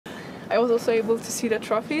I was also able to see the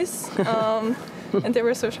trophies, and they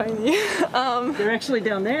were so shiny. They're actually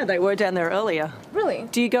down there. They were down there earlier. Really?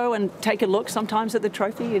 Do you go and take a look sometimes at the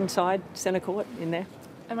trophy inside centre court in there?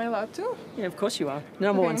 Am I allowed to? Yeah, of course you are.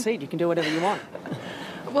 Number one seed, you can do whatever you want.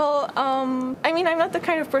 Well, I mean, I'm not the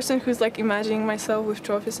kind of person who's like imagining myself with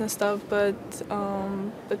trophies and stuff, but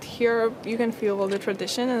here you can feel all the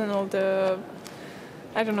tradition and all the,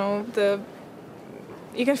 I don't know,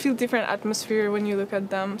 you can feel different atmosphere when you look at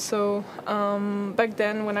them. So back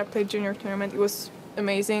then when I played junior tournament, it was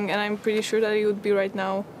amazing, and I'm pretty sure that it would be right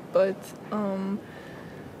now, but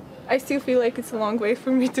I still feel like it's a long way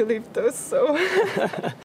for me to leave those, so.